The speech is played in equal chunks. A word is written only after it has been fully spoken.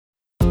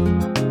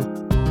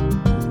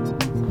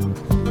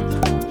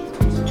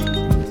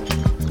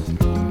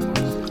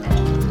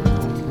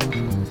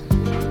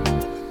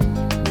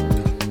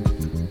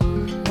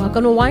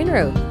Welcome to Wine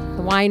Road,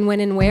 the wine, when,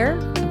 and where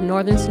of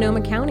Northern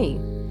Sonoma County.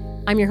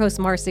 I'm your host,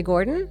 Marcy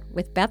Gordon,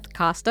 with Beth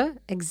Costa,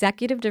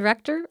 Executive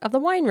Director of the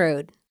Wine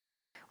Road.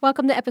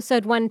 Welcome to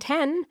episode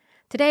 110.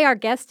 Today our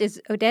guest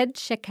is Oded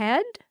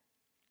Shaked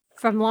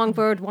from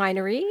Longboard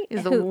Winery.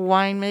 Is the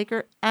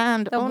winemaker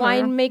and the owner.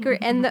 winemaker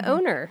and the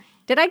owner.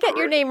 Did I get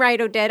your name right,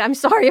 Oded? I'm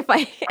sorry if I...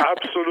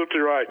 Absolutely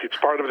right. It's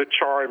part of the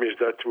charm is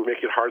that we make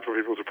it hard for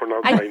people to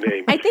pronounce my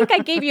name. I think I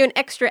gave you an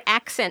extra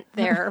accent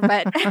there,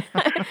 but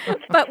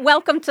but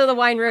welcome to the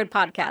Wine Road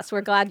podcast.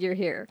 We're glad you're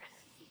here.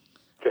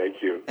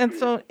 Thank you. And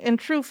so, in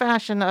true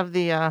fashion of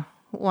the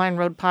Wine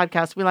Road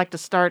podcast, we like to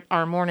start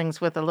our mornings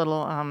with a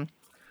little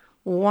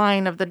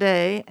wine of the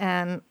day.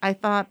 And I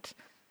thought,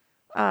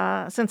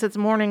 since it's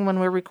morning when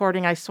we're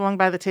recording, I swung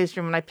by the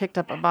tasting room and I picked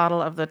up a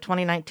bottle of the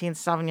 2019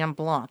 Sauvignon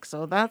Blanc.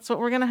 So that's what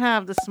we're going to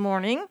have this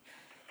morning.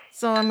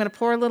 So I'm going to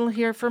pour a little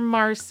here for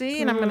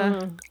Marcy, and I'm going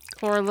to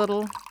pour a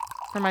little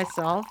for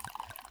myself.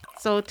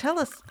 So tell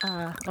us,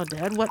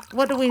 Oded,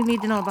 what do we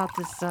need to know about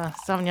this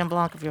Sauvignon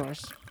Blanc of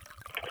yours?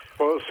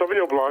 Well,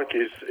 Sauvignon Blanc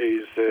is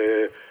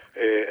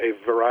a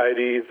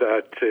variety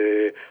that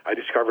I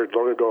discovered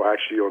long ago,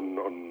 actually,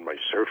 on my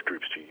surf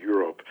trips to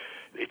Europe.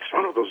 It's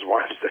one of those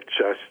wines that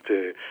just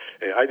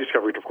I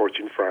discovered, of course,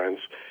 in France,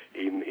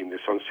 in the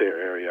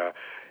Sancerre area,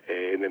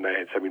 and then I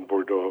had some in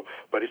Bordeaux.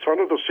 But it's one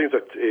of those things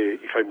that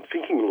if I'm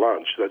thinking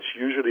lunch, that's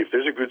usually, if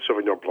there's a good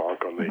Sauvignon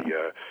Blanc on the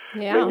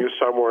menu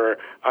somewhere,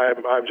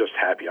 I'm just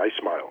happy. I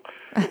smile.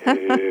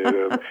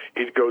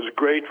 It goes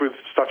great with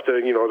stuff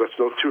that, that's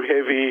not too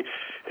heavy,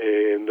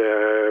 and,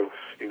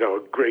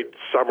 great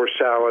summer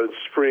salads,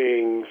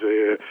 springs.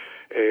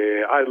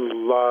 I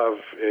love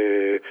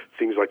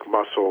things like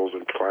mussels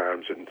and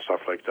clams and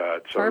stuff like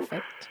that. So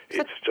Perfect.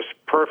 It's just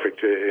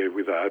perfect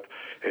with that.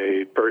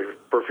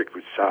 Perfect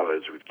with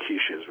salads, with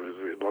quiches,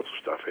 with lots of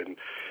stuff. And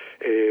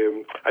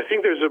I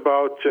think there's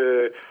about,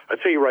 I'd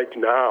say right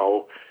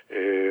now,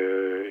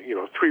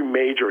 three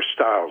major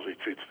styles.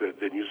 It's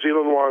the New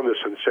Zealand one, the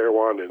Sancerre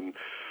one, and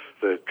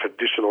the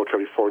traditional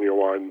California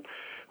one,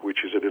 which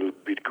is a little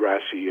bit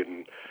grassy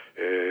and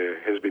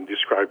has been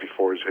described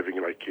before as having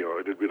a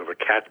little bit of a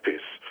cat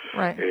piss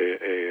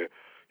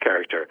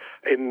character.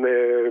 And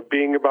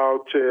being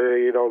about,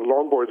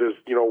 longboard, there's,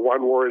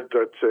 one word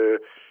that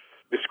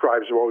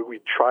describes what we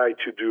try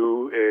to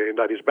do, and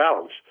that is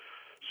balance.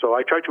 So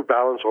I try to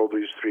balance all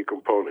these three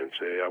components.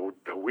 I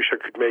wish I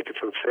could make it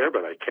Sancerre,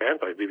 but I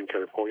can't. I live in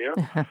California.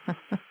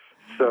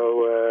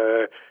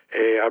 So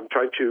I'm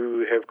trying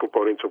to have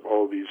components of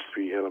all these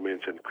three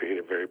elements and create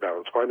a very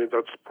balanced wine. And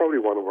that's probably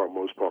one of our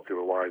most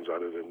popular wines,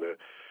 other than the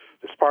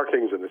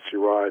sparklings and the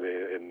Syrah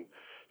and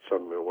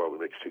some, we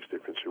make 6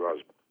 different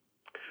Syrahs.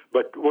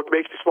 But what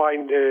makes this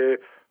wine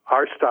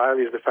our style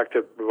is the fact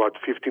that about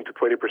 15 to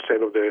 20%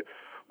 of the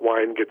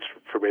wine gets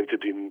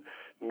fermented in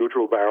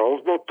neutral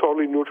barrels. Not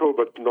totally neutral,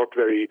 but not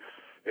very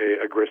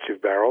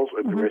aggressive barrels.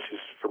 And the rest is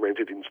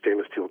fermented in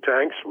stainless steel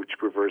tanks, which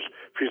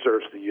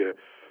preserves the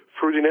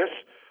fruitiness,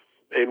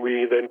 and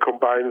we then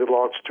combine the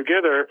lots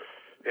together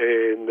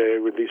and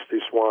release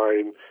this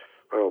wine.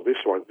 Well, this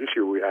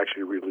year we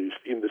actually released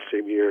in the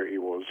same year it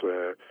was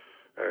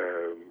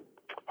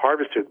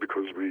harvested,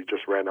 because we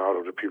just ran out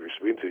of the previous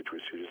vintage,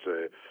 which is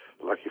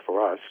lucky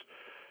for us.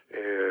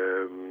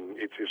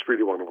 It's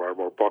really one of our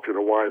more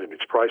popular wine, and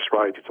it's priced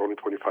right. It's only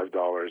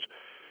 $25,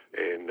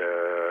 and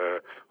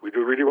we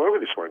do really well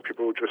with this wine.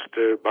 People just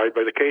buy it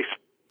by the case.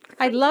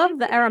 I love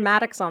the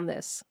aromatics on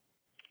this.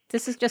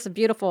 This is just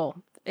beautiful.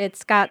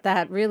 It's got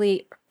that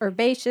really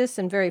herbaceous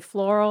and very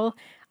floral.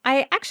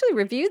 I actually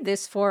reviewed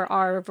this for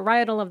our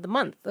Varietal of the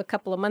Month a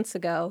couple of months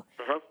ago.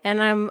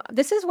 And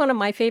this is one of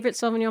my favorite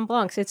Sauvignon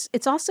Blancs.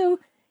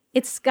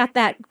 It's got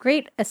that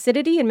great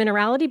acidity and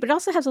minerality, but it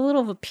also has a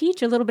little of a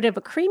peach, a little bit of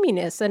a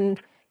creaminess, and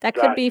that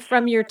could be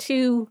from your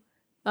two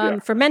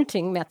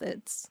fermenting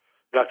methods.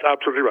 That's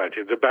absolutely right.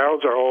 The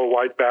barrels are all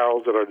white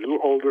barrels that are a little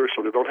older,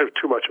 so they don't have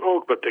too much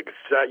oak, but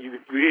you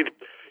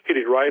hit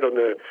it right on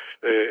the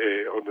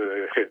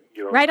head,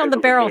 right on the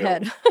barrel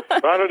head.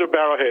 Right on the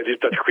barrel head is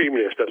that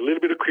creaminess, that little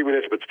bit of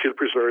creaminess, but still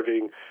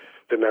preserving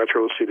the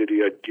natural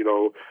acidity.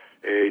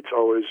 It's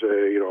always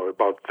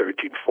about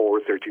 13.4,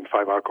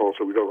 13.5 alcohol,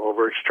 so we don't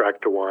over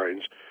extract the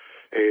wines.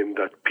 And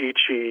that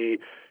peachy,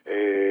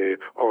 and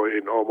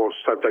almost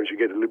sometimes you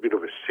get a little bit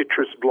of a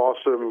citrus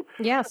blossom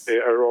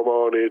aroma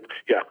on it.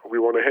 Yeah, we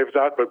want to have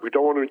that, but we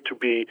don't want it to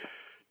be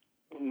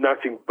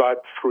nothing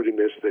but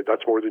fruitiness.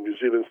 That's more the New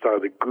Zealand style.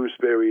 The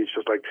gooseberry is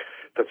just like,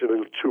 that's a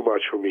little too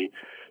much for me.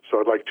 So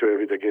I'd like to have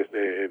it against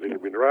a little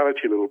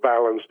minerality, a little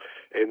balance,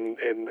 and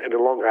a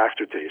long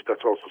aftertaste.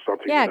 That's also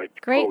something. Yeah, that I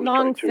great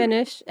long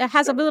finish. It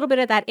has a little bit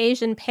of that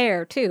Asian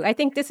pear too. I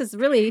think this is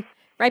really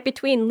right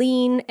between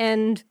lean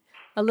and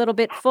a little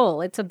bit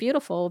full. It's a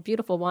beautiful,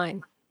 beautiful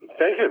wine.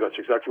 Thank you. That's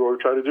exactly what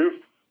we're trying to do.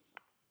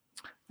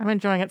 I'm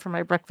enjoying it for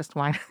my breakfast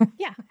wine.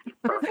 Yeah,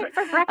 perfect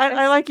for breakfast.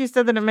 I like you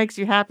said that it makes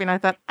you happy, and I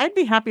thought I'd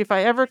be happy if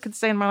I ever could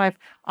say in my life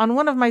on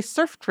one of my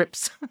surf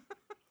trips.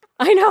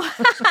 I know.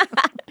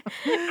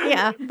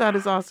 Yeah, That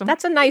is awesome.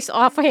 that's a nice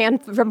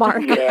offhand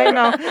remark. I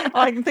know.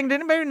 All I can think, did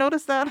anybody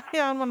notice that?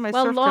 Yeah, on one of my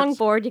Well, surf trips.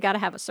 longboard, you got to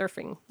have a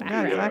surfing Yeah,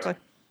 background. exactly.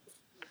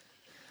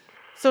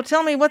 So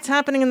tell me what's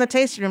happening in the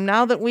tasting room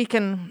now that we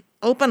can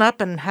open up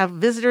and have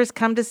visitors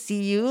come to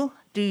see you.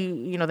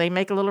 Do they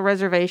make a little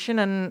reservation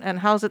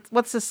and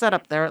what's the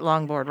setup there at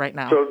Longboard right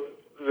now? So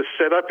the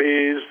setup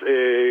is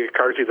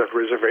currently that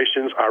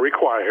reservations are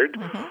required.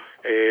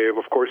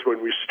 Of course,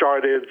 when we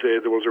started,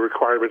 there was a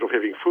requirement of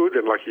having food,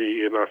 and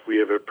lucky enough, we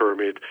have a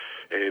permit,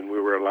 and we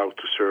were allowed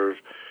to serve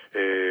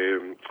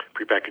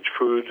prepackaged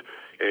food.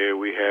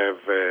 We have,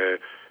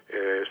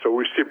 so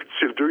we're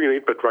still doing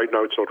it, but right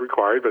now it's not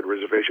required, but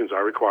reservations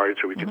are required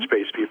so we can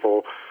space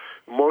people.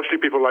 Mostly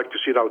people like to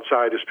sit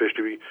outside,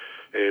 especially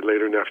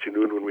later in the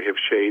afternoon when we have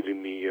shade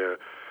in the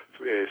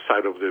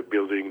side of the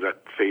building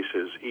that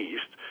faces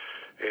east.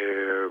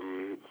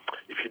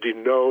 If you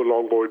didn't know,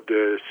 Longboard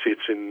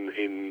sits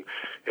in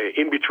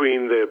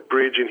between the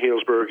bridge in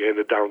Healdsburg and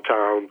the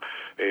downtown,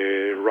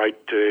 right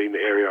in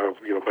the area of,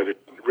 by the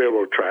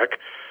railroad track.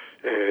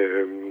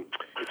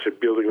 It's a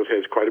building that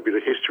has quite a bit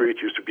of history.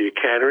 It used to be a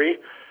cannery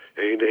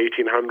in the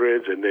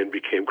 1800s, and then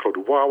became Clos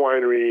du Bois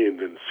Winery, and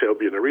then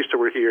Selby and Arista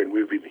were here, and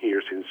we've been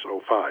here since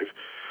 '05.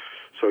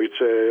 So it's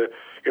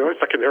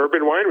it's like an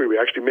urban winery. We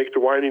actually make the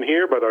wine in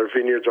here, but our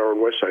vineyards are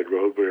on West Side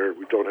Road, where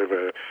we don't have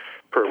a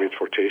permit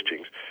for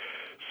tastings.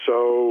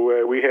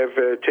 So we have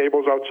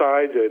tables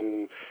outside,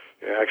 and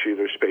actually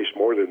they're spaced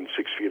more than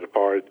 6 feet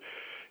apart.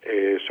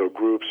 So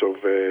groups of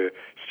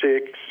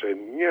 6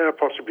 and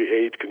possibly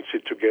 8 can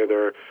sit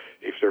together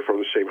if they're from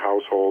the same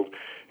household,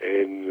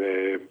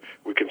 and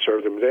we can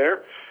serve them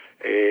there.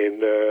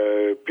 And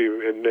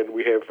then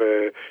we have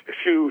a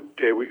few.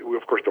 We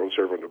of course don't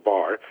serve on the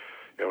bar,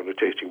 on the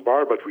tasting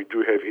bar, but we do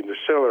have in the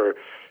cellar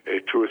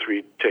 2 or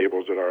 3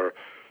 tables that are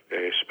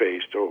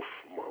spaced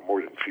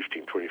more than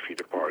 15, 20 feet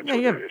apart. Yeah, so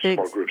you have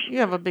small groups. You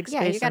have a big space.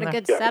 Yeah, you got in a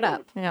there. good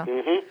setup. Yeah.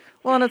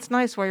 Well, and it's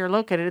nice where you're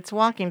located. It's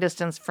walking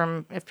distance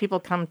from, if people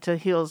come to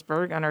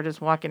Healdsburg and are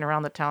just walking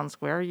around the town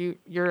square,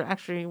 you're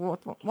actually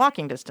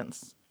walking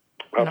distance.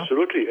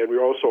 Absolutely. And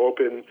we're also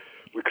open.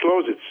 We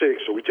close at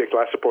 6, so we take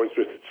last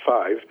appointments at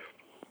 5.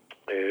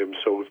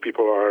 So if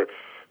people are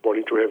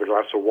wanting to have a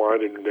glass of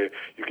wine, and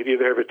you can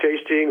either have a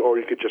tasting, or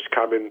you could just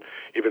come and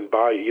even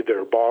buy either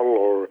a bottle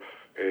or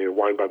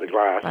wine by the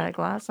glass. By a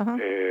glass,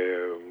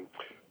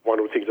 One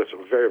of the things that's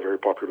very, very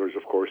popular is,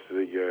 of course,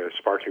 the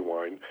sparkling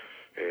wine.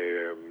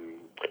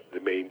 The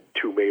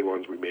 2 main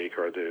ones we make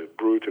are the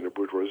Brut and the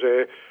Brut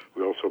Rosé.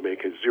 We also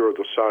make a zero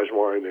dosage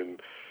wine, and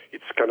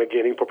it's kind of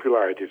gaining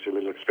popularity. It's a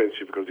little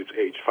expensive because it's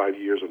aged 5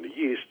 years on the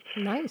yeast.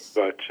 Nice.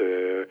 But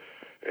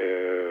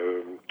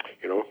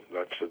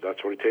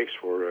that's what it takes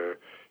for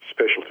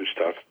specialty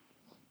stuff.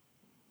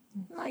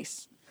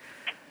 Nice.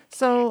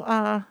 So,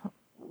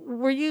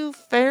 were you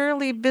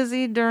fairly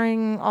busy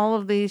during all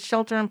of the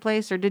shelter in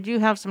place, or did you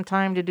have some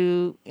time to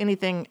do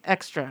anything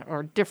extra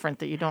or different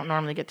that you don't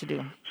normally get to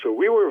do? So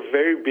we were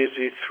very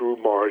busy through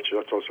March.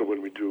 That's also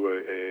when we do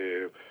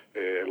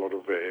a lot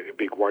of a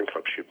big wine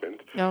club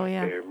shipment. Oh,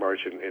 yeah.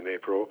 March and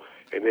April.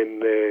 And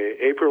then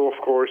April, of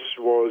course,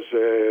 was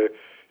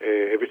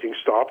everything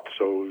stopped.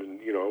 So,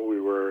 we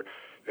were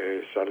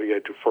suddenly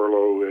had to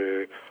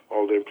furlough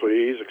all the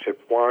employees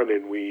except one,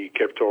 and we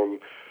kept on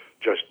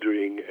just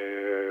doing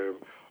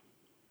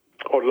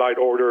online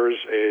orders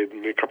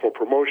and a couple of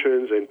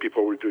promotions, and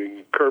people were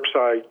doing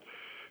curbside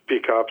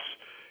pickups,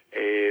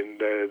 and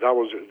that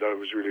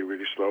was really,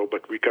 really slow.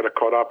 But we kind of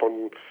caught up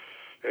on.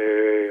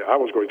 I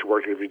was going to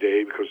work every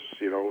day because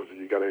you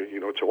gotta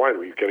it's a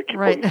winery, you gotta keep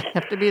right. on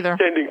have to be there,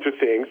 tending to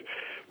things.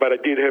 But I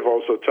did have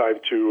also time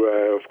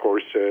to, of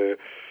course,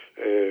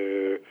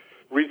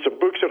 read some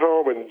books at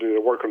home and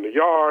work on the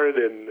yard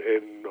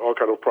and all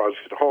kind of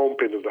projects at home,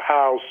 paint the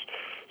house.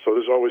 So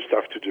there's always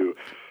stuff to do.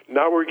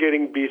 Now we're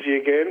getting busy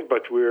again,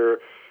 but we're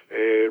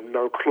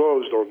now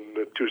closed on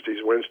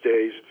Tuesdays,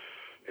 Wednesdays,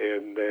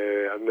 and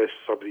unless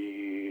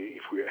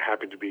if we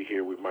happen to be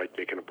here, we might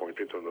make an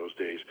appointment on those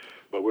days.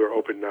 But we're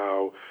open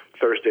now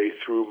Thursday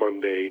through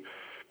Monday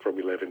from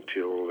 11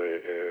 till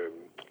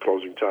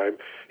closing time.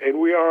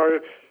 And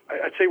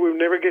I'd say we'll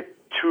never get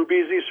too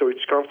busy, so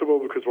it's comfortable,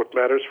 because what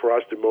matters for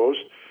us the most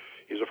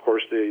is, of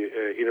course,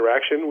 the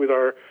interaction with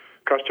our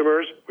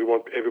customers. We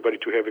want everybody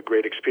to have a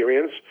great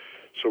experience,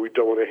 so we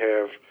don't want to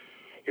have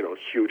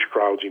huge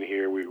crowds in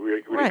here. We're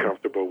really right.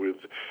 comfortable with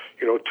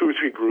 2 or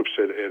 3 groups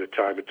at a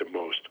time at the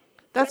most.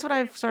 That's what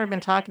I've sort of been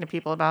talking to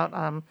people about.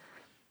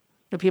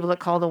 The people that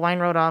call the Wine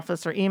Road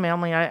office or email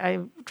me, I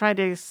try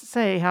to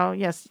say how,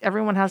 yes,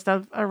 everyone has to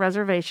have a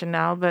reservation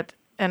now,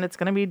 and it's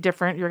going to be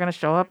different. You're going to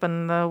show up,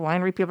 and the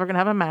winery people are going to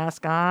have a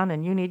mask on,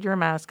 and you need your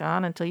mask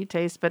on until you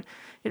taste. But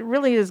it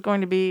really is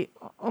going to be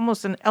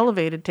almost an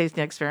elevated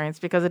tasting experience,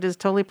 because it is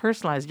totally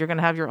personalized. You're going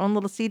to have your own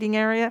little seating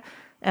area,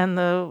 and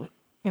the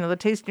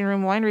tasting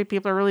room winery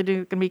people are really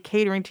going to be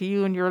catering to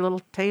you and your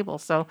little table.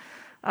 So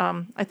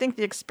I think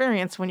the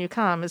experience when you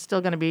come is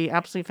still going to be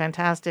absolutely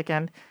fantastic,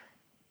 and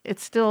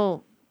it's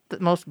still the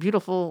most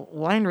beautiful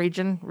wine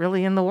region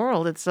really in the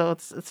world. It's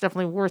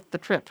definitely worth the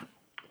trip.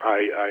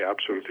 I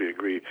absolutely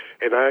agree.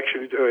 And I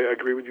actually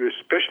agree with you,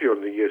 especially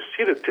on the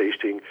seated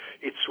tasting.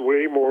 It's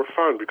way more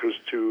fun because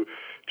to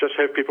just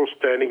have people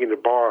standing in the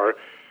bar,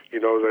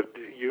 that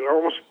you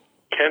almost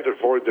can't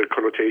avoid the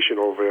connotation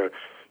of a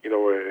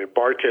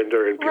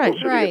bartender and people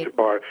sitting at the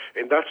bar.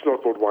 And that's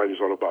not what wine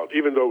is all about.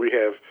 Even though we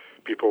have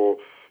people,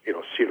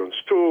 sit on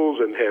stools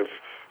and have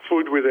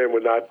food with them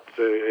when that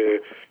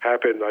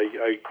happened,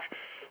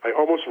 I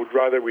almost would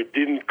rather we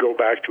didn't go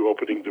back to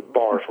opening the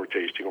bar for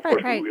tasting. Of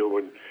course, we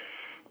will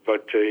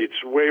but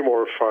it's way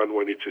more fun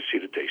when it's a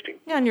seated tasting.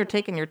 Yeah, and you're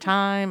taking your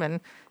time, and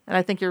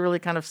I think you're really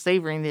kind of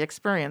savoring the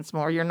experience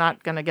more. You're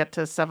not going to get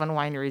to 7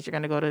 wineries. You're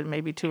going to go to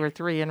maybe 2 or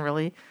 3 and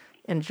really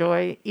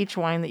enjoy each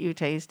wine that you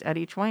taste at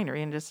each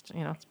winery, and just,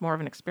 it's more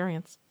of an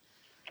experience.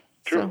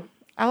 True. So,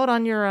 out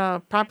on your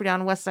property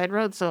on West Side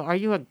Road, so are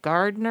you a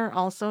gardener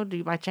also? Do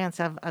you by chance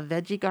have a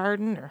veggie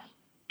garden? Or?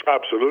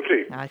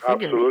 Absolutely.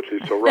 Absolutely.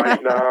 So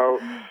right now,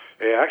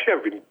 actually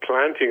I've been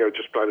planting. I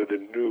just planted a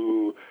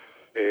new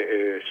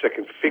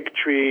second fig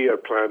tree. I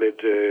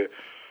planted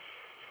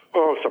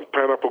some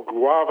pineapple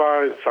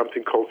guava and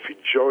something called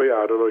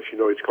fijoya. I don't know if you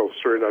know, it's called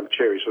Suriname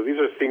cherry. So these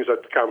are things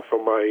that come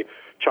from my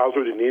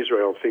childhood in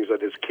Israel, things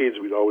that as kids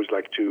we'd always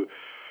like to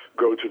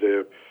go to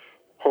the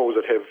homes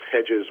that have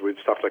hedges with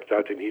stuff like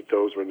that and eat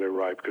those when they're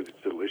ripe because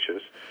it's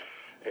delicious.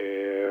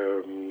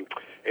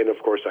 And of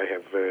course I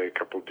have a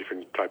couple of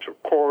different types of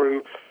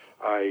corn.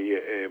 I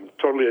am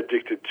totally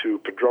addicted to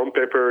padron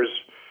peppers,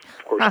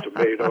 of course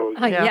tomatoes.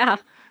 Yeah.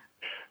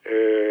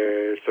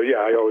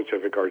 I always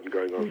have a garden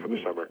going on for the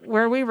summer.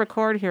 Where we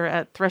record here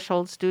at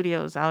Threshold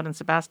Studios out in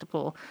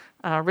Sebastopol,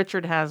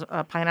 Richard has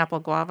a pineapple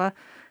guava.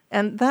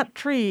 And that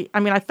tree,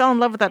 I fell in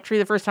love with that tree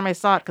the first time I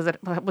saw it because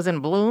it was in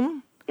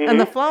bloom. Mm-hmm. And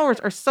the flowers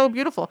are so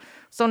beautiful.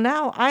 So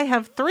now I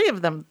have 3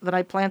 of them that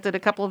I planted a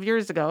couple of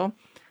years ago.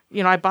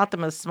 I bought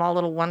them as small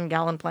little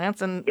 1-gallon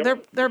plants, and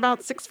they're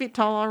about 6 feet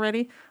tall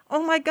already.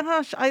 Oh my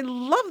gosh, I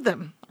love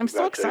them. I'm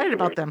so excited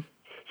about them.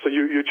 So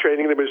you're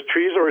training them as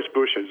trees or as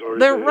bushes?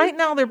 Right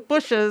now they're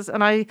bushes,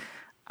 and I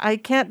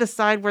can't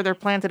decide where they're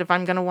planted if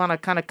I'm going to want to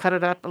kind of cut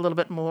it up a little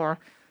bit more,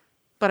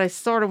 but I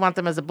sort of want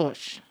them as a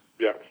bush.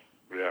 Yeah.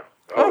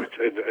 Oh,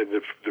 and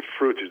the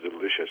fruit is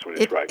delicious when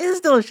it's ripe. It is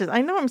delicious.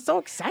 I know. I'm so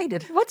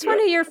excited. What's one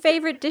of your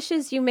favorite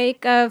dishes you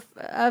make of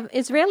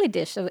Israeli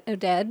dish,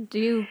 Oded? Do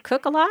you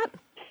cook a lot?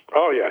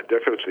 Oh, yeah,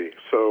 definitely.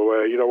 So,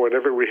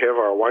 whenever we have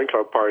our wine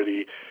club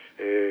party,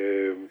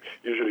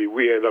 usually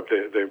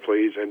the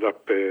employees end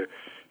up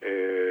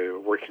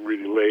working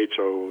really late.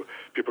 So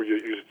people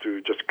used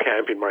to just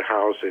camp in my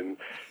house, and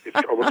it's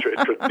almost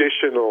a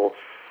traditional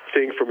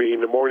thing for me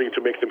in the morning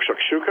to make them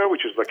shakshuka,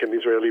 which is like an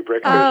Israeli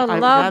breakfast. Oh, I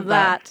love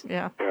that.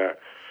 Yeah.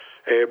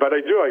 But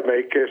I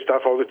make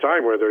stuff all the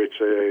time, whether it's,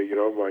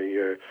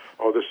 my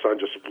oldest son,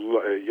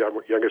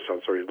 youngest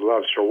son,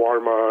 loves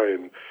shawarma,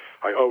 and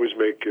I always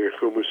make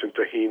hummus and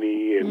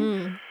tahini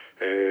and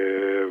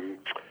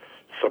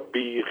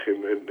sabich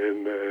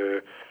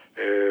and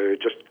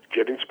just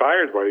get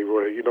inspired by,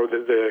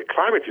 the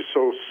climate is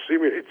so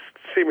similar.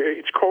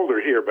 It's colder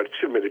here, but it's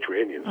still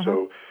Mediterranean,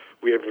 so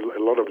we have a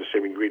lot of the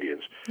same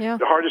ingredients. Yeah.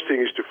 The hardest thing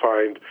is to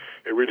find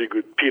a really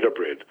good pita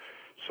bread.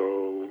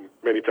 So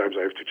many times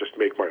I have to just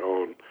make my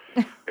own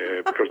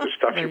because the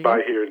stuff you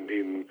buy here in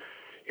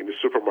the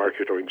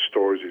supermarket or in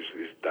stores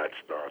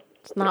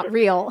it's not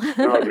real.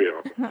 Not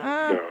real.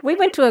 No. We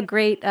went to a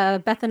great,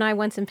 Beth and I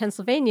once in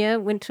Pennsylvania,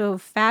 went to a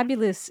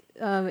fabulous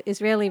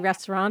Israeli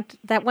restaurant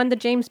that won the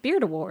James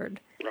Beard Award.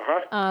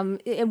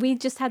 And we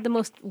just had the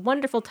most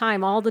wonderful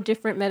time, all the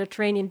different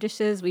Mediterranean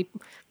dishes. Of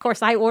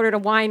course, I ordered a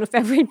wine with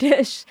every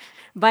dish,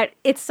 but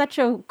it's such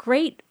a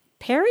great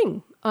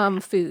pairing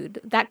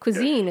food. That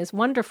cuisine is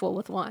wonderful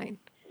with wine.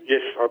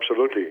 Yes,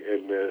 absolutely.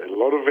 And a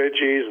lot of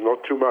veggies,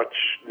 not too much,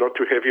 not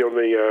too heavy on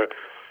the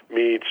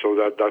meat, so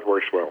that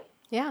works well.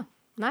 Yeah,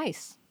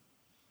 nice.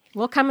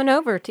 We're coming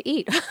over to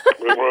eat.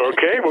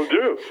 Okay, we'll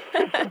do.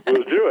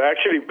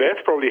 Actually,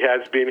 Beth probably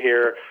has been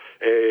here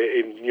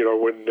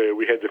when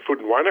we had the Food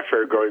and Wine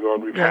Affair going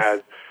on. We've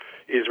had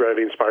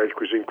Israeli-inspired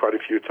cuisine quite a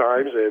few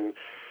times, and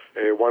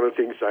one of the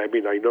things, I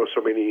know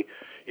so many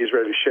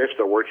Israeli chefs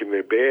that work in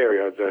the Bay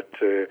Area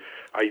that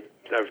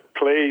I've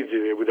played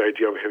with the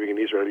idea of having an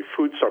Israeli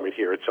food summit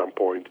here at some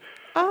point.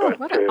 Oh,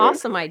 what an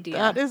awesome idea.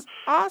 That is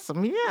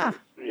awesome, yeah.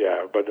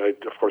 Yeah, but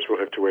of course we'll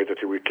have to wait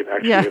until we can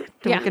actually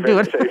we can do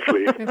it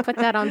safely. We put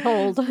that on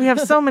hold. We have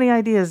so many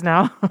ideas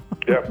now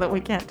that we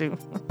can't do.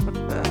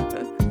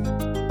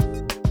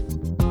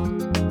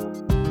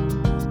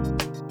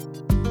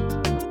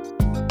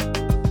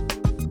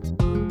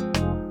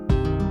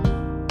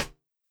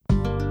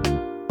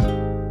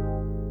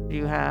 Do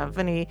you have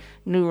any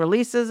new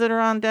releases that are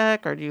on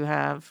deck, or do you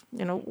have,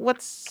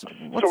 what's So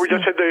we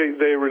just had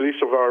the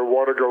release of our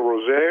Water Girl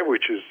Rosé,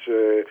 which is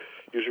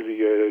usually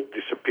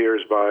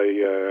disappears by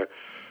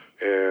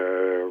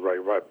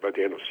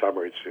the end of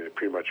summer. It's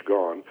pretty much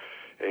gone,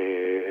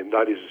 and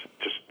that is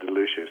just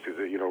delicious.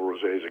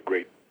 Rosé is a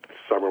great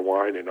summer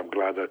wine, and I'm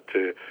glad that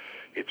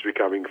it's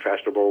becoming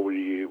fashionable.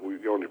 We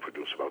only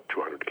produce about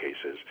 200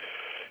 cases,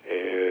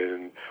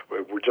 and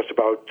we're just about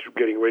about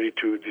getting ready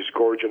to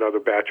disgorge another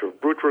batch of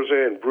Brut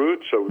Rosé and Brut,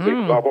 so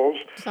big bubbles.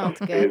 Sounds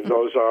good. And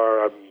those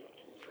are, I'm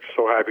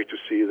so happy to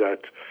see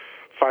that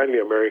finally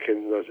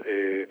American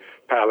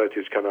palate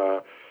is kind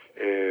of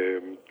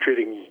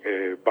treating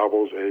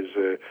bubbles as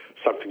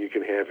something you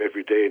can have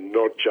every day, and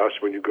not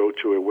just when you go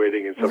to a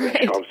wedding and someone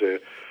shoves a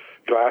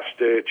glass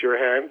to your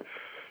hand.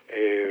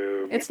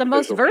 It's the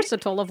most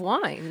versatile of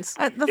wines.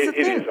 That's the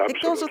thing.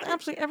 It goes with absolutely.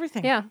 absolutely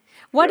everything. Yeah.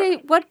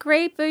 What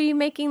grape are you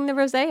making the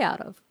rosé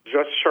out of?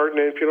 Just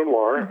Chardonnay and Pinot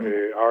Noir.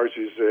 Ours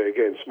is,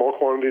 again, small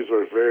quantities,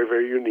 are very,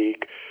 very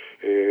unique.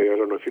 I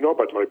don't know if you know,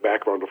 but my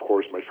background, of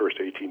course, my first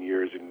 18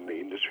 years in the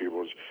industry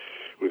was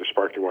with a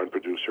sparkling wine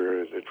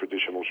producer, a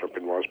traditional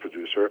Champenoise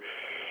producer.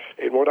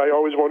 And what I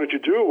always wanted to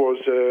do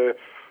was,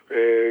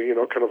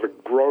 kind of a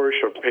grower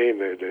champagne,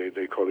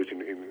 they call it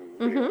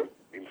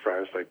in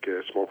France, like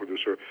a small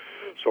producer.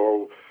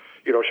 So,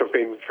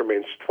 champagne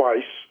ferments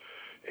twice.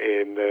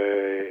 And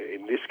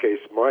in this case,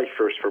 my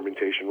first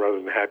fermentation, rather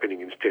than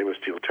happening in stainless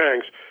steel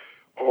tanks,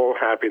 all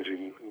happens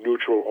in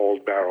neutral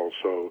old barrels.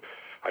 So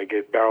I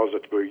get barrels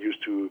that were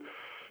used to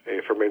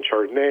ferment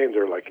Chardonnay, and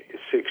they're like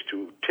 6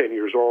 to 10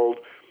 years old.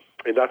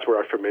 And that's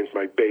where I ferment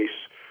my base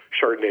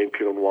Chardonnay and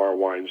Pinot Noir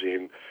wines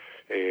in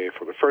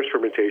for the first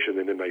fermentation,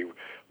 and then I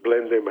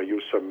blend them. I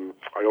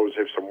always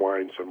have some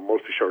wines,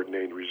 mostly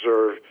Chardonnay in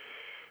reserve,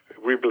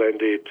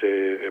 reblend it,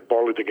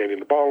 bottle it again in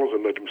the bottles,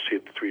 and let them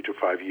sit 3 to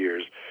 5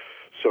 years.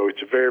 So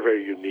it's a very,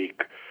 very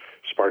unique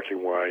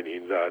sparkling wine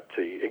in that,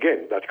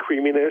 again, that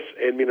creaminess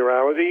and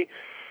minerality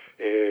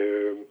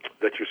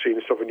that you see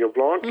in Sauvignon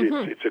Blanc.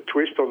 It's a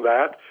twist on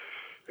that.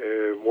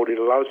 What it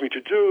allows me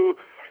to do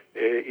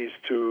is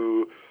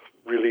to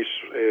release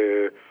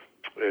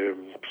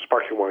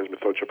sparkling wines,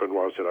 Méthode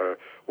Champenoise, that are,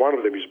 one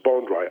of them is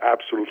bone dry,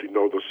 absolutely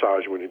no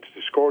dosage when it's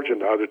disgorged,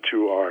 and the other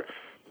two are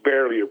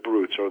barely a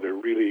brut, so they're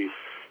really,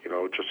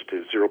 just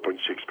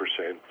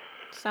 0.6%.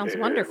 Sounds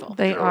wonderful.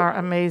 They are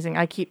amazing.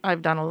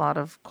 I've done a lot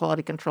of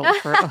quality control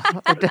for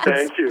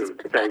Thank you.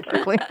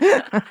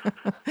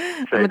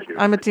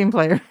 I'm a team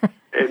player.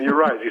 And you're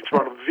right. It's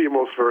one of the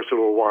most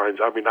versatile wines.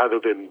 I mean, other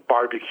than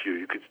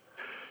barbecue,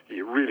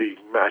 you really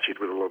match it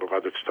with a lot of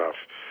other stuff.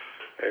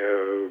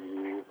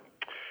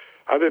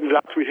 Other than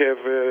that, we have,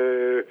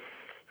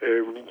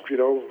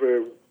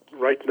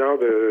 right now,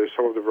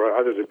 some of the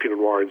other than Pinot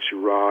Noir and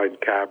Syrah and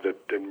Cab,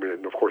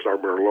 and of course our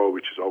Merlot,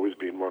 which has always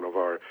been one of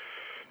our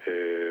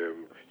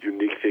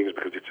unique things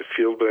because it's a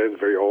field blend,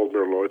 very old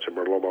Merlot. It's a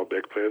Merlot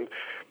Malbec blend.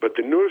 But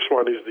the newest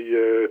one is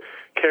the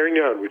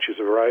Carignan, which is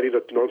a variety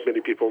that not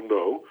many people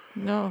know.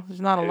 No,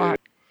 there's not a lot.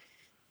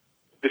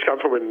 This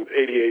comes from an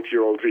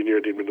 88-year-old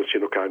vineyard in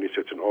Mendocino County,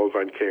 so it's an old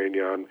vine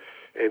Carignan,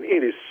 and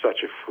it is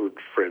such a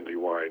food-friendly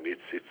wine.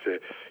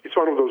 It's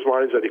one of those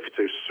wines that if it's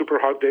a super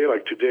hot day,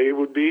 like today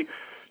would be,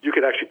 you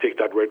can actually take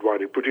that red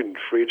wine and put it in the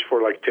fridge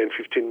for like 10,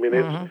 15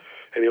 minutes,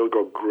 and it'll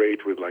go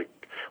great with like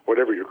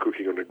whatever you're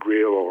cooking on a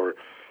grill or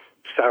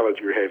salad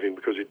you're having,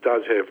 because it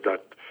does have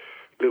that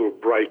little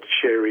bright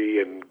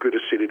cherry and good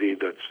acidity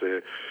and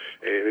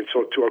it's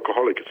not too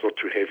alcoholic, it's not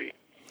too heavy.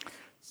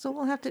 So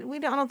we'll have to. I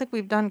don't think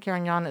we've done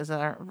Carignan as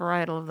our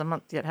varietal of the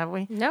month yet, have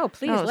we? No,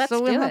 please, let's do it.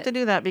 So we'll have to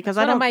do that because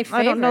I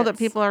don't know that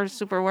people are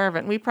super aware of it.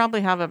 And we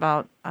probably have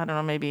about,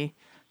 maybe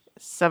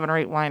 7 or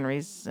 8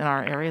 wineries in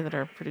our area that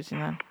are producing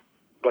that.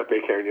 Black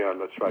Bay Carignan,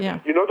 that's right. Yeah.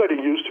 You know that it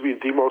used to be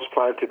the most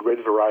planted red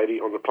variety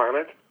on the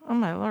planet? Oh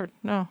my Lord,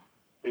 no.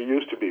 It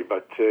used to be,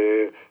 but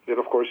then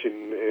of course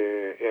in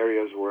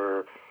areas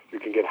where you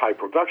can get high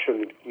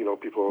production,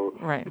 people,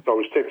 right. It's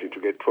always tempting to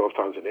get 12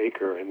 tons an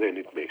acre, and then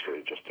it makes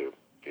it just a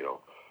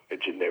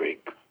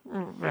generic.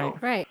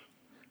 Right.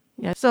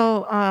 Yeah.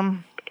 So,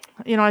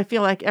 I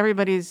feel like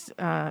everybody's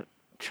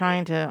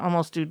trying to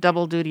almost do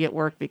double duty at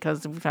work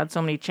because we've had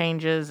so many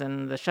changes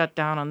and the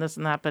shutdown on this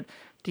and that. But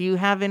do you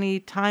have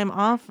any time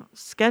off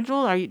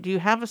schedule? Do you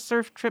have a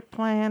surf trip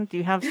planned? Do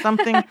you have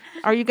something?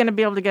 Are you going to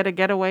be able to get a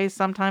getaway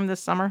sometime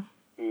this summer?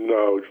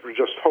 No,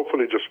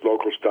 hopefully just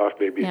local stuff,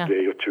 maybe a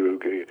day or two.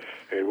 Okay.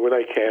 And when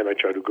I can, I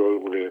try to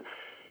go,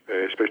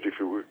 especially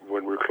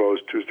when we're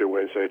closed Tuesday,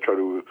 Wednesday, I try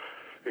to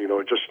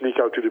just sneak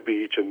out to the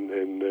beach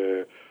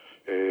and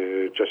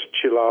just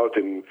chill out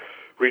and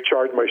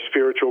recharge my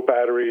spiritual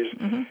batteries.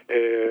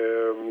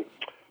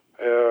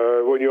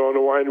 When you're on a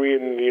winery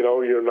and,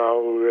 you're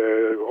now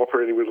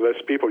operating with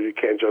less people, you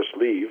can't just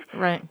leave.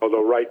 Right.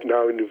 Although right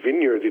now in the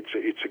vineyard,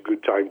 it's a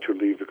good time to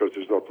leave because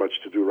there's not much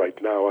to do right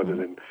now other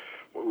than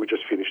we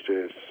just finished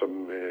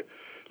some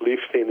leaf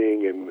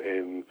thinning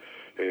and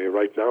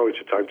right now it's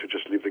a time to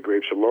just leave the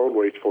grapes alone,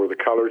 wait for the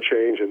color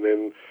change, and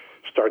then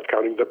start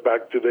counting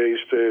back the days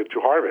to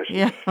harvest.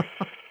 Yeah.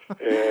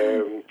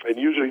 And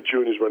usually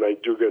June is when I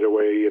do get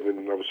away, and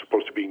then I was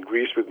supposed to be in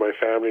Greece with my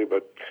family,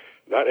 but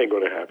that ain't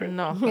going to happen.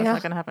 No, that's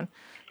not going to happen.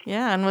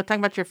 Yeah, and we're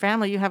talking about your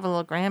family. You have a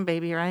little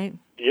grandbaby, right?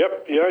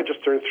 Yep, yeah, I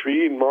just turned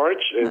 3 in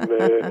March, and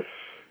that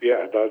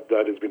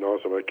has been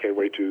awesome. I can't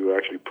wait to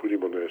actually put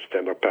him on a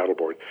stand-up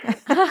paddleboard.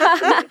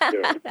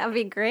 That'd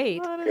be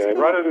great. And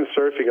rather than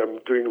surfing, I'm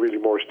doing really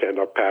more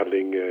stand-up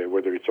paddling,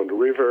 whether it's on the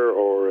river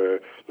or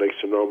Lake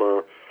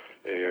Sonoma.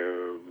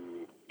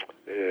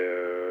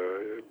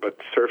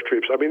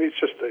 trips. I mean, it's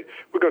just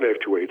we're going to have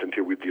to wait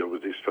until we deal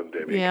with this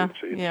pandemic. Yeah,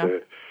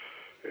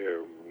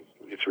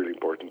 It's really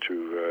important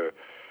to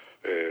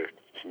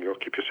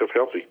keep yourself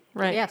healthy.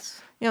 Right.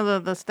 Yes.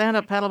 The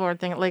stand-up paddleboard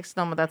thing at Lake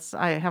Sonoma,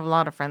 I have a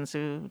lot of friends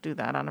who do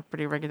that on a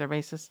pretty regular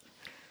basis.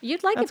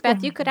 You'd like That's it, Beth.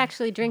 cool. You could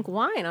actually drink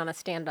wine on a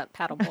stand-up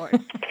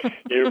paddleboard.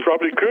 You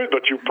probably could,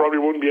 but you probably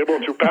wouldn't be able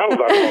to paddle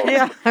that long.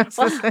 Yeah.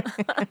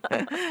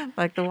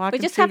 Like the walk. We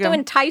just have to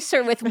entice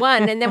her with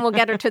one, and then we'll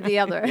get her to the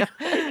other.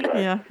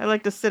 Yeah. I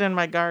like to sit in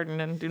my garden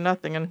and do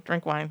nothing and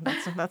drink wine.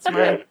 That's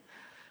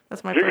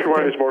my Drinking perfect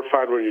wine day. is more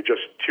fun when you're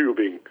just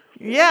tubing.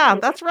 Yeah,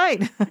 that's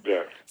right.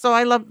 Yeah. So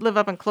I live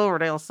up in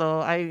Cloverdale, so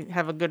I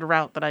have a good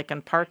route that I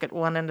can park at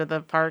one end of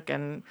the park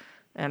and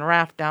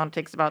raft down. It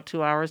takes about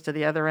 2 hours to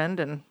the other end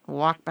and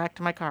walk back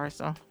to my car.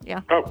 So,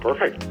 yeah. Oh,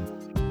 perfect.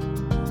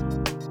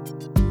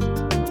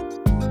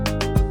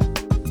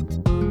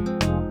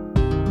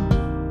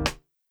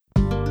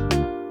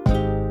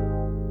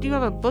 Do you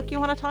have a book you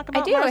want to talk I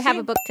about? do. I Marcy? have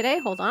a book today.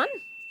 Hold on.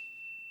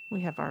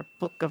 We have our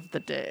book of the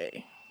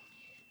day.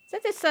 So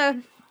this,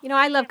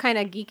 I love kind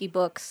of geeky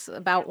books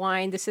about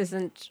wine. This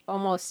isn't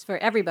almost for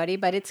everybody,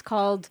 but it's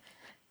called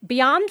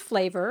Beyond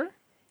Flavor,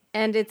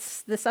 and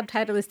the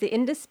subtitle is The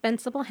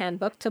Indispensable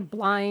Handbook to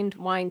Blind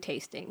Wine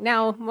Tasting.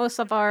 Now, most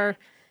of our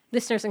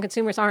listeners and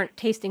consumers aren't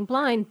tasting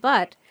blind,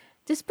 but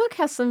this book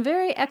has some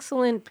very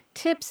excellent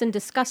tips and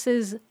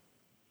discusses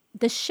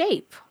the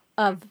shape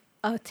of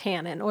a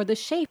tannin or the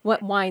shape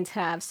what wines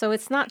have. So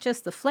it's not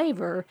just the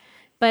flavor,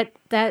 but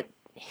that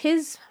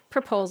his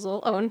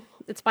proposal,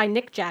 it's by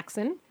Nick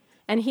Jackson,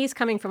 and he's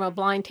coming from a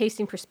blind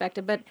tasting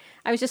perspective. But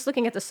I was just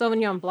looking at the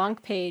Sauvignon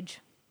Blanc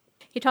page.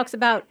 He talks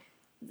about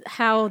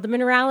how the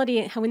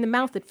minerality, how in the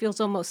mouth it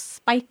feels almost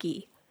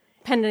spiky,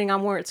 depending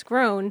on where it's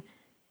grown,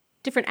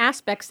 different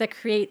aspects that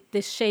create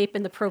this shape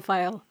and the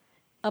profile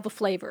of a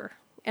flavor.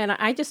 And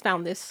I just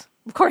found this.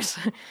 Of course,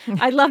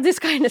 I love this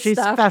kind of She's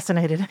stuff.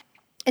 fascinated.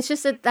 It's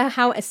just that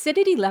how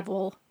acidity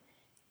level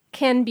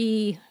can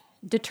be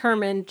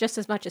determined just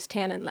as much as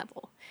tannin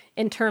level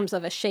in terms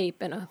of a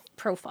shape and a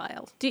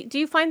profile. Do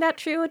you find that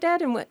true,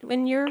 Odette,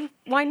 when you're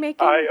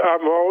winemaking?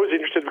 I'm always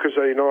interested because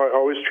I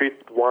always treat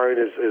wine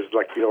as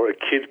like a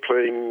kid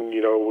playing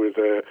with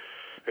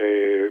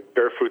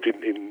barefoot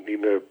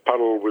in a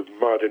puddle with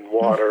mud and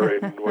water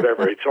and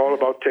whatever. It's all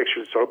about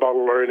texture. It's all about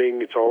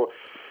learning.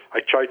 I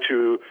try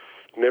to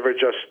never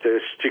just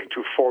stick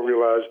to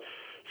formulas.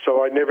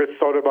 So I never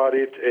thought about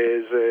it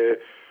as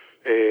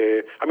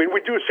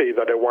we do say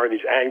that a wine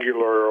is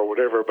angular or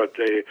whatever, but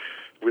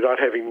without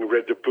having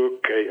read the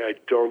book, I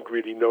don't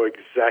really know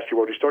exactly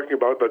what he's talking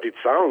about, but it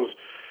sounds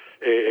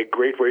a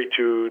great way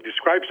to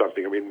describe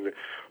something. I mean,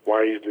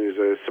 wine is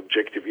a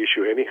subjective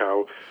issue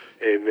anyhow,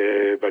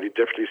 but it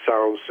definitely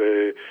sounds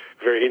a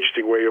very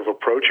interesting way of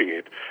approaching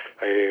it.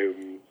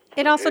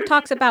 It also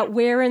talks about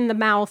where in the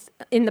mouth,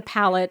 in the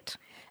palate,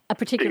 a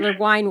particular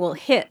wine will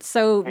hit.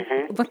 So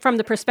from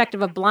the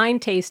perspective of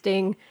blind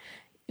tasting,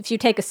 if you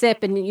take a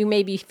sip and you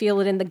maybe feel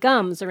it in the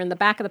gums or in the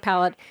back of the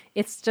palate,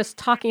 it's just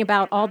talking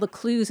about all the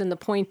clues and the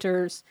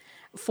pointers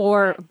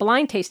for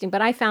blind tasting. But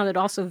I found it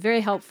also very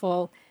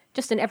helpful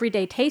just in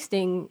everyday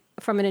tasting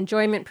from an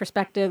enjoyment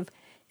perspective,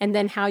 and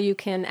then how you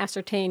can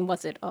ascertain,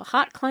 was it a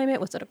hot climate,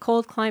 was it a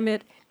cold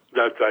climate?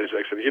 That is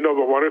excellent.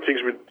 But one of the things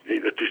we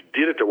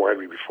did at the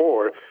winery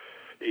before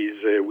is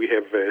we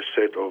have a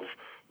set of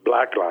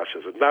black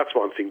glasses, and that's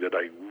one thing that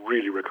I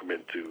really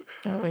recommend to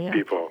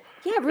people.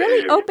 Yeah, it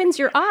really opens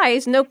your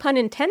eyes, no pun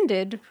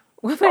intended,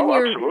 when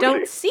you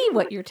don't see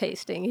what you're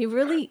tasting.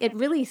 It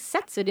really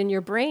sets it in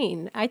your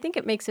brain. I think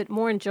it makes it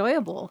more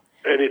enjoyable.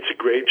 And it's a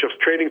great just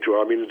training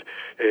tool. I mean,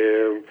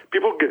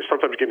 people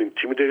sometimes get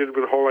intimidated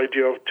with the whole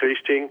idea of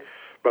tasting,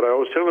 but I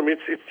always tell them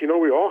it's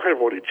we all have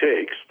what it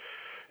takes.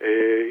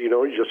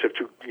 You just have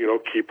to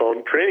keep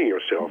on training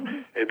yourself,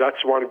 and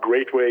that's one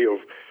great way of.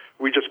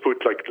 We just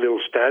put like little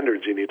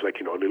standards in it,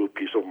 like a little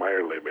piece of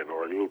Meyer lemon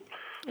or a little.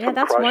 Yeah,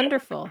 that's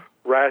wonderful.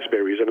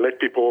 Raspberries, and let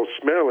people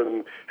smell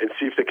and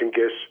see if they can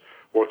guess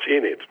what's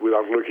in it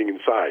without looking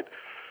inside.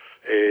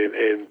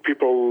 And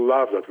people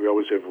love that. We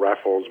always have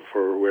raffles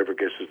for whoever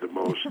guesses the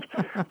most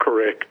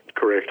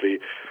correctly.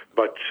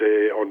 But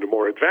on the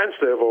more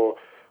advanced level,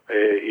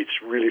 it's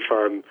really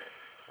fun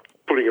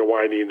putting a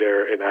wine in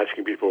there and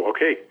asking people,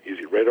 okay, is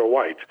it red or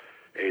white?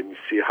 And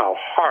see how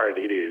hard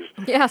it is.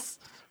 Yes.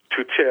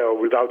 To tell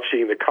without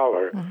seeing the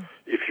color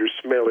if you're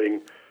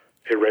smelling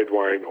a red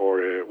wine or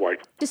a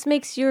white. This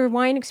makes your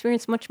wine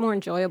experience much more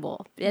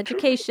enjoyable.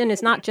 Education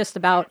is not just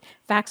about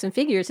facts and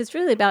figures. It's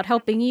really about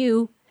helping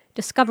you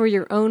discover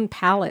your own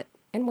palate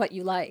and what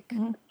you like.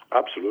 Mm-hmm.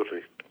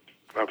 Absolutely.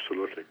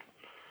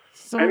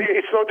 So, and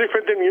it's no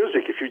different than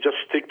music. If you just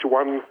stick to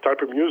one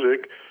type of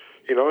music,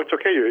 it's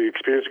okay. Your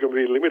experience is going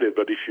to be limited.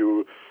 But if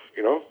you,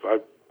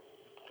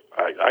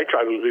 I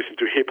try to listen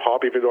to hip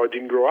hop even though I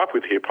didn't grow up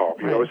with hip hop.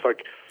 It's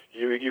like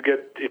you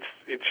get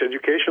it's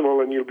educational,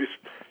 and you'll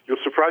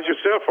surprise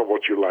yourself on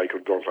what you like or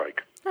don't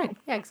like. Right.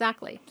 Yeah,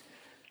 exactly.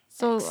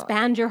 So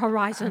Expand your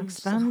horizons.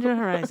 expand your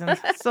horizons.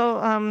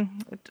 So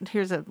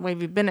here's a way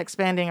we've been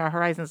expanding our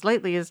horizons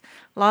lately is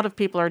a lot of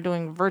people are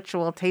doing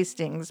virtual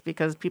tastings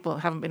because people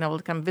haven't been able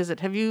to come visit.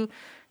 Have you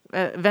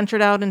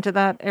ventured out into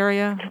that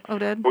area,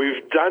 Oded?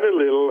 We've done a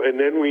little, and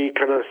then we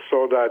kind of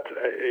saw that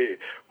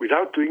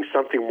without doing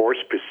something more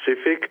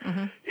specific,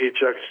 it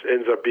just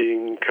ends up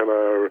being kind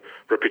of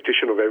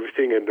repetition of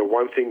everything. And the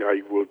one thing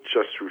I will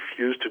just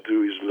refuse to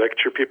do is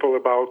lecture people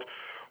about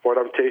what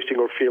I'm tasting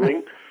or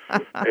feeling.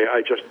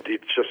 I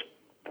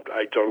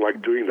don't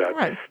like doing that.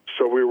 Right.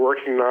 So we're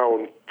working now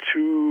on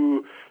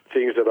two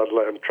things that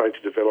I'm trying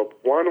to develop.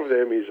 One of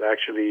them is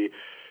actually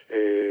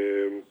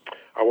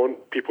I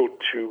want people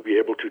to be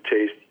able to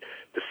taste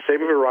the same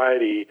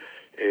variety,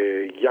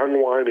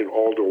 young wine and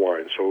older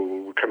wine. So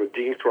we're kind of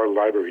digging through our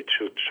library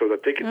so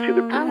that they can see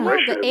the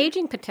progression. The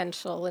aging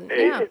potential. And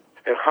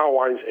how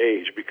wines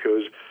age,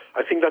 because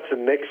I think that's the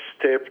next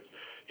step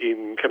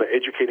in kind of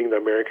educating the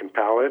American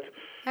palate.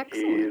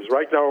 Excellent. Is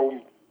right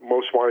now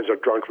most wines are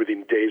drunk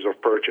within days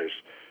of purchase,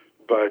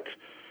 but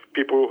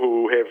people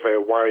who have a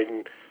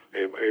wine,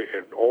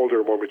 an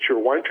older, more mature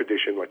wine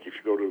tradition, like if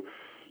you go to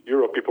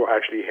Europe, people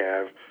actually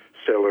have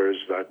cellars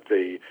that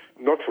they,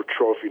 not for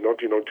trophy, not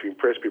to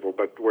impress people,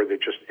 but where they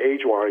just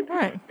age wine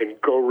and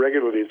go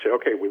regularly and say,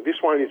 okay, when this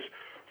wine is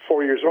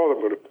 4 years old,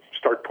 I'm going to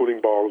start pulling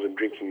bottles and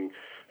drinking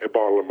a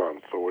bottle a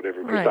month or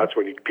whatever, because that's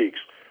when it peaks.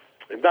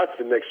 And that's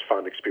the next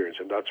fun experience,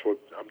 and that's what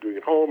I'm doing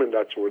at home, and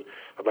that's what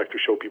I'd like to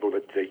show people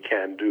that they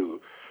can do.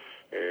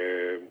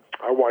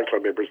 Our wine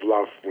club members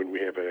love when we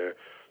have a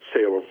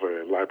sale of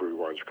library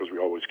wines because we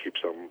always keep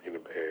some in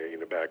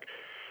the back.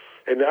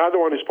 And the other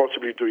one is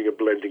possibly doing a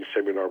blending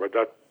seminar, but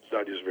that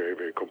is very,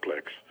 very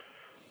complex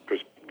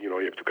because, you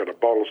have to kind of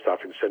bottle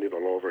stuff and send it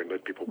all over and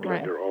let people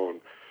blend their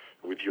own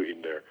with you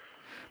in there.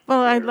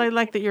 Well, I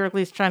like that you're at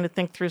least trying to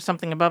think through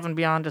something above and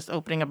beyond just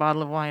opening a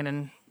bottle of wine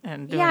and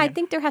doing I it.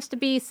 think there has to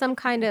be some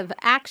kind of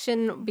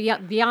action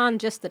beyond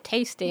just the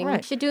tasting.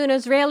 You should do an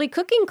Israeli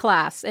cooking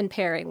class and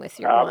pairing with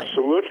your wine.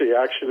 Absolutely.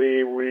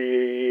 Actually,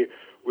 we're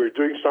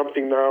doing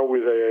something now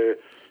with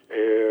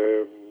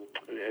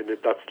and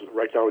that's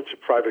right now it's a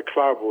private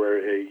club where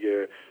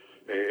a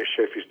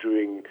chef is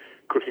doing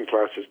cooking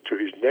classes to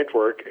his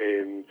network,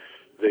 and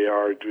they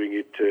are doing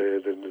it.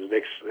 The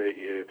next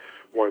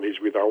one is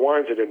with our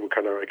wines, and then we're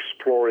kind of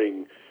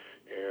exploring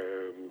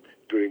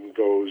doing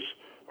those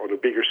on a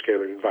bigger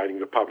scale and inviting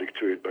the public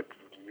to it. But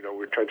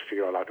we're trying to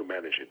figure out how to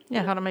manage it.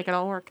 Yeah, how to make it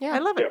all work. Yeah, I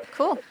love it. Yeah.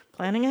 Cool.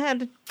 Planning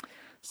ahead.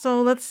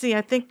 So let's see.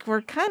 I think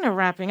we're kind of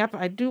wrapping up.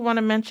 I do want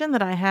to mention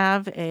that I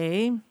have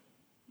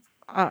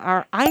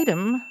our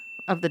item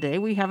of the day.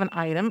 We have an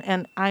item,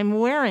 and I'm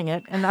wearing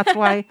it, and that's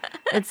why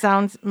it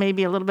sounds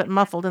maybe a little bit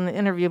muffled in the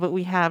interview, but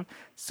we have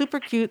super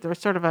cute. They're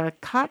sort of a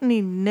cottony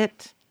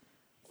knit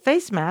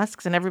face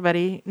masks, and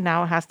everybody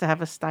now has to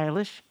have a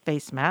stylish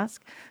face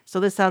mask. So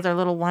this has our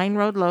little Wine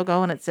Road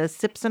logo, and it says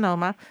Sip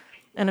Sonoma.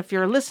 And if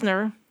you're a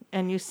listener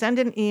and you send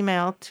an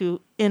email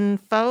to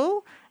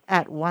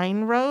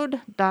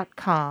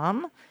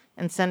info@wineroad.com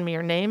and send me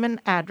your name and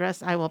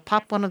address, I will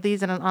pop one of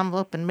these in an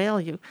envelope and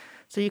mail you,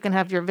 so you can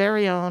have your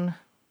very own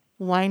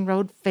Wine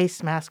Road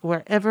face mask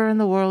wherever in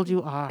the world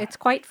you are. It's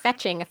quite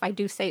fetching, if I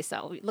do say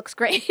so. It looks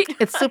great.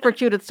 It's super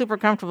cute. It's super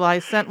comfortable. I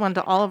sent one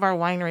to all of our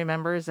winery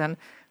members, and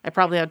I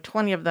probably had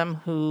 20 of them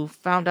who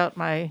found out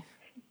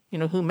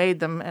who made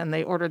them, and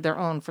they ordered their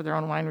own for their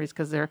own wineries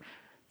because they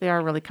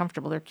are really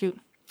comfortable. They're cute.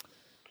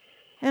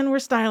 And we're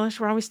stylish.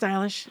 We're always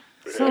stylish.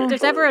 So if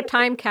there's ever a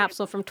time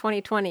capsule from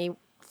 2020,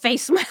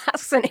 face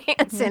masks and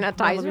hand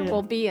sanitizer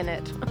will be in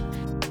it.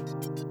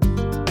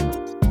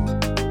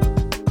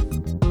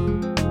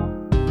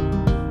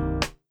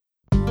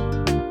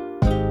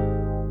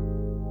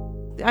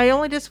 I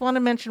only just want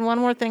to mention one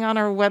more thing on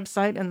our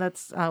website, and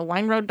that's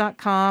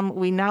wineroad.com.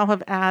 We now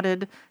have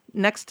added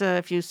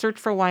if you search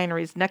for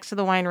wineries, next to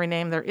the winery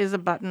name, there is a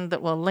button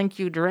that will link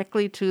you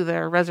directly to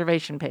their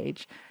reservation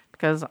page,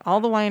 because all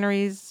the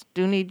wineries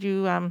do need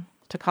you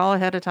to call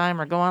ahead of time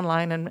or go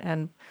online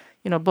and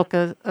book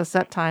a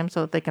set time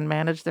so that they can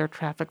manage their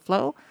traffic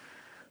flow.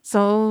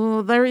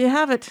 So there you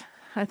have it.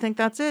 I think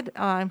that's it.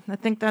 I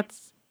think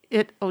that's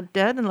it,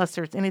 Oded, unless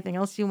there's anything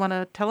else you want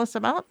to tell us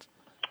about.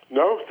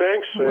 No,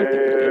 thanks.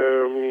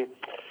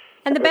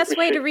 And the best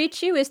way to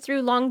reach you is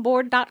through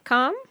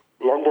longboard.com?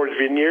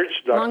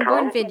 Longboardvineyards.com.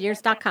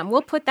 Longboardvineyards.com.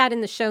 We'll put that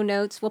in the show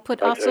notes. We'll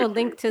put also a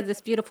link to this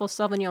beautiful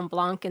Sauvignon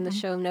Blanc in the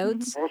show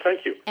notes. Oh,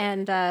 thank you.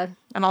 And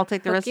I'll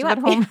take the rest of it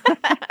home.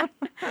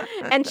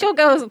 And she'll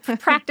go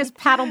practice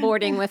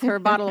paddleboarding with her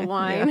bottle of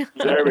wine.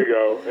 There we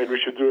go. And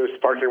we should do a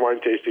sparkling wine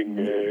tasting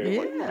when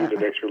we do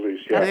the next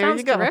release. Yeah. That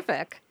sounds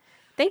terrific.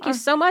 Thank you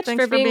so much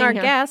for being our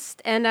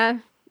guest.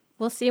 And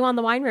we'll see you on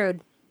the Wine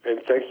Road. And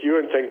thank you,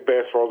 and thank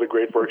Beth for all the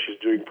great work she's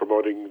doing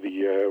promoting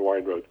the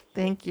Wine Road.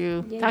 Thank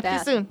you. Yay, Talk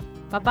Beth. to you soon.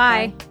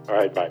 Bye-bye. All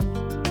right, bye.